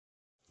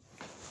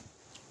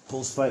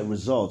Post-fight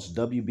results,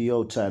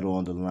 WBO title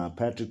on the line.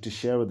 Patrick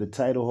Teixeira, the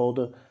title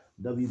holder,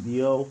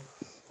 WBO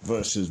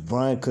versus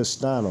Brian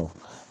Castano.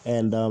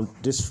 And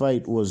this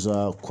fight was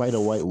quite a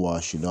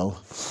whitewash, you know.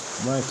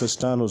 Brian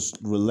Castano's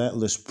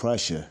relentless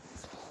pressure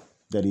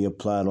that he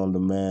applied on the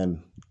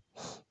man,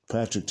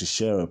 Patrick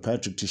Teixeira.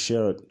 Patrick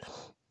Teixeira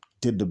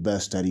did the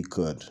best that he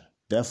could.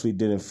 Definitely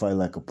didn't fight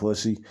like a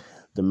pussy.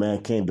 The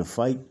man came to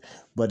fight,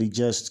 but he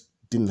just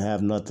didn't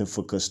have nothing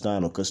for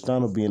Castano.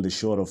 Castano being the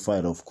shorter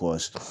fighter, of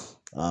course.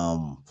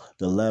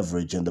 The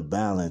leverage and the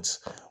balance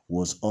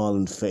was all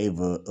in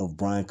favor of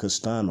Brian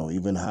Castano,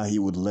 even how he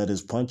would let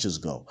his punches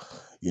go.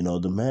 You know,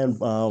 the man,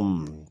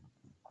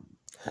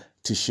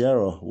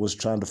 Teixeira, was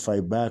trying to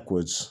fight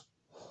backwards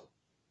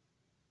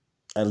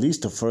at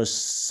least the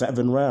first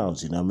 7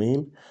 rounds, you know what I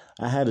mean?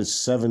 I had it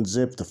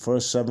 7-zip the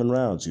first 7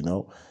 rounds, you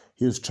know?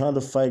 He was trying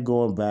to fight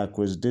going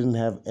backwards, didn't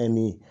have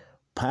any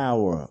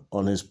power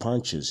on his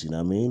punches, you know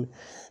what I mean?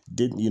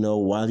 Didn't, you know,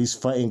 while he's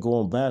fighting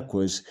going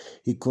backwards,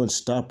 he couldn't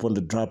stop on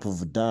the drop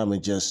of a dime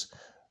and just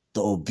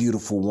throw a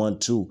beautiful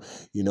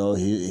 1-2. You know,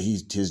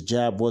 his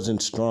jab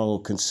wasn't strong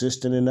or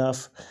consistent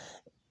enough,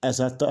 as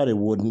I thought it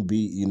wouldn't be.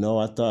 You know,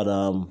 I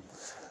thought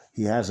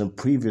he hasn't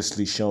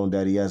previously shown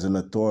that he has an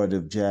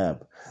authoritative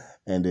jab,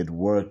 and it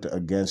worked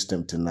against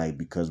him tonight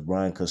because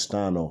Brian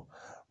Castano,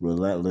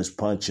 relentless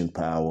punching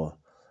power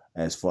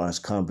as far as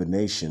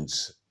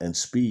combinations and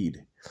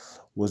speed,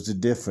 was the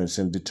difference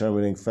and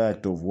determining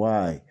factor of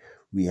why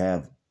we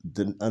have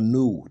a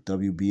new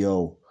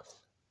WBO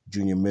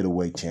junior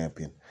middleweight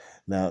champion.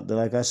 Now,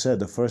 like I said,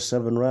 the first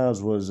 7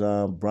 rounds was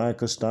Brian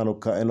Castano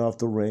cutting off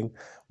the ring.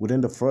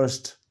 Within the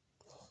first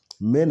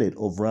minute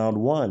of round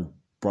 1,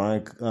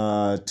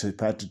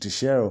 Patrick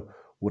Teixeira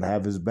would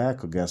have his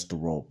back against the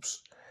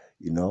ropes,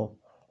 you know.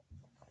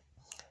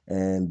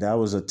 And that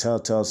was a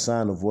telltale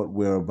sign of what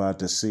we're about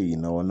to see, you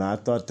know. And I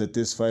thought that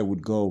this fight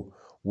wouldn't go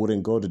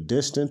the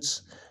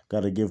distance.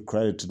 Got to give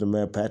credit to the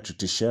man, Patrick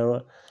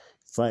Teixeira,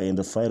 fighting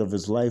the fight of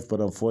his life. But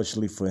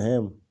unfortunately for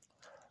him,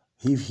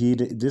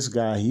 this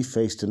guy he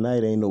faced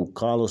tonight ain't no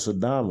Carlos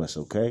Adames,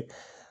 okay?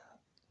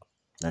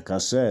 Like I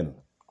said,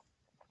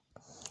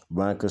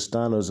 Brian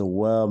Castano is a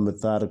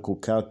well-methodical,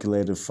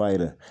 calculated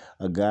fighter,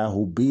 a guy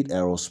who beat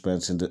Errol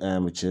Spence in the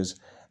amateurs,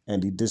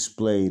 and he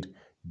displayed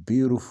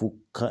beautiful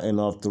cutting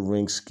off the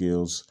ring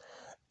skills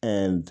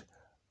and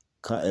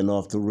cutting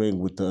off the ring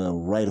with the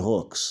right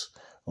hooks,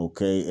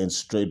 okay, and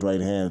straight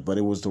right hands. But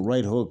it was the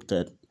right hook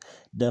that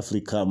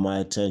definitely caught my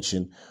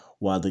attention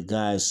while the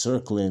guy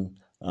circling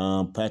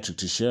Patrick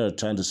Teixeira,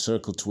 trying to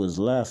circle to his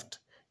left.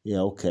 Yeah,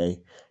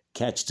 okay,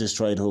 catch this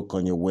right hook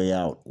on your way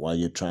out while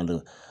you're trying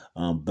to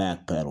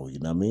backpedal, you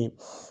know what I mean?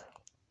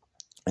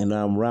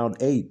 And round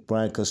 8,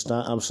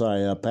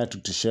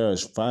 Patrick Teixeira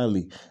has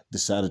finally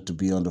decided to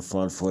be on the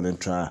front foot and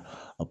try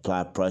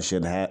apply pressure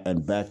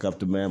and back up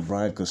the man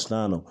Brian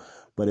Castano.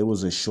 But it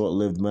was a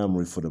short-lived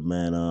memory for the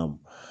man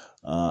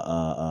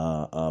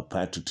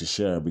Patrick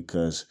Teixeira,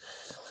 because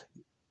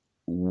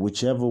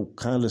whichever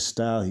kind of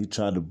style he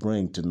tried to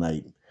bring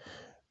tonight,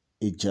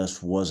 it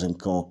just wasn't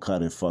going to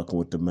cut it fucking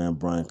with the man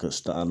Brian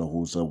Castano,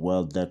 who's a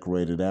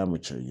well-decorated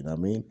amateur, you know what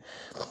I mean?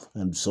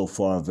 And so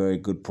far, a very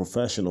good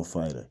professional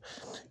fighter.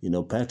 You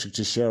know, Patrick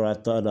Teixeira, I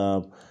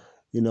thought,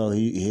 you know,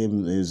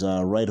 his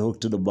right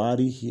hook to the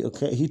body,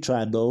 he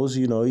tried those.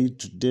 You know, he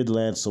did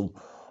land some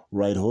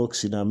right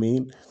hooks, you know what I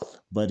mean?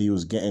 But he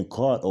was getting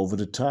caught over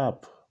the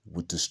top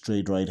with the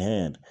straight right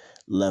hand,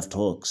 left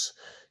hooks,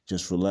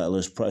 just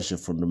relentless pressure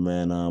from the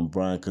man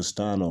Brian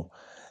Castano.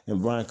 And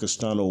Brian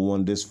Castano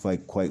won this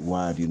fight quite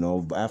wide, you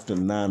know. After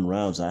 9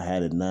 rounds, I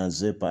had it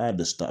 9-zip. I had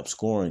to stop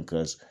scoring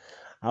because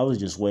I was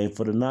just waiting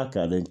for the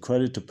knockout. And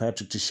credit to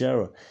Patrick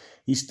Teixeira,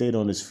 he stayed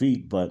on his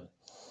feet, but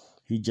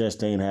he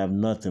just ain't have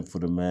nothing for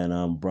the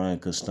man Brian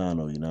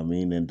Castano, you know what I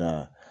mean? And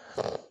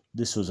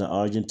this was an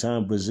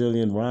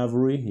Argentine-Brazilian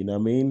rivalry, you know what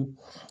I mean?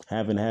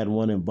 Haven't had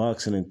one in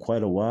boxing in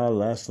quite a while.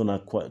 Last one I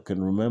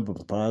can remember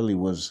probably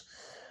was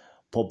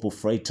Popo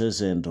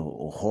Freitas and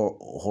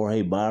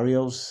Jorge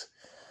Barrios.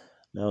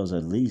 That was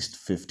at least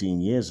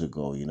 15 years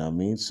ago, you know what I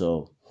mean?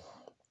 So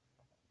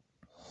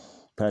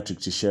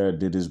Patrick Teixeira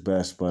did his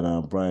best,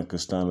 but Brian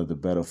Castano, the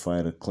better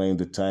fighter, claimed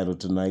the title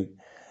tonight.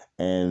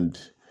 And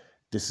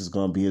this is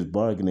going to be his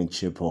bargaining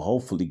chip. He'll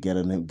hopefully get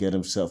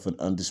himself an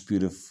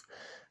undisputed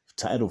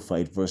title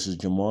fight versus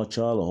Jamal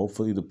Charlo.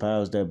 Hopefully the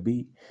powers that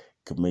be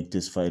could make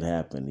this fight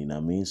happen, you know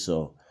what I mean?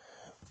 So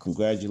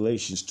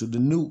congratulations to the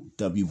new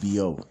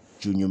WBO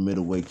junior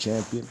middleweight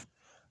champion,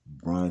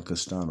 Brian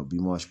Castano. Be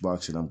Marsh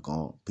Boxing. I'm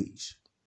gone. Peace.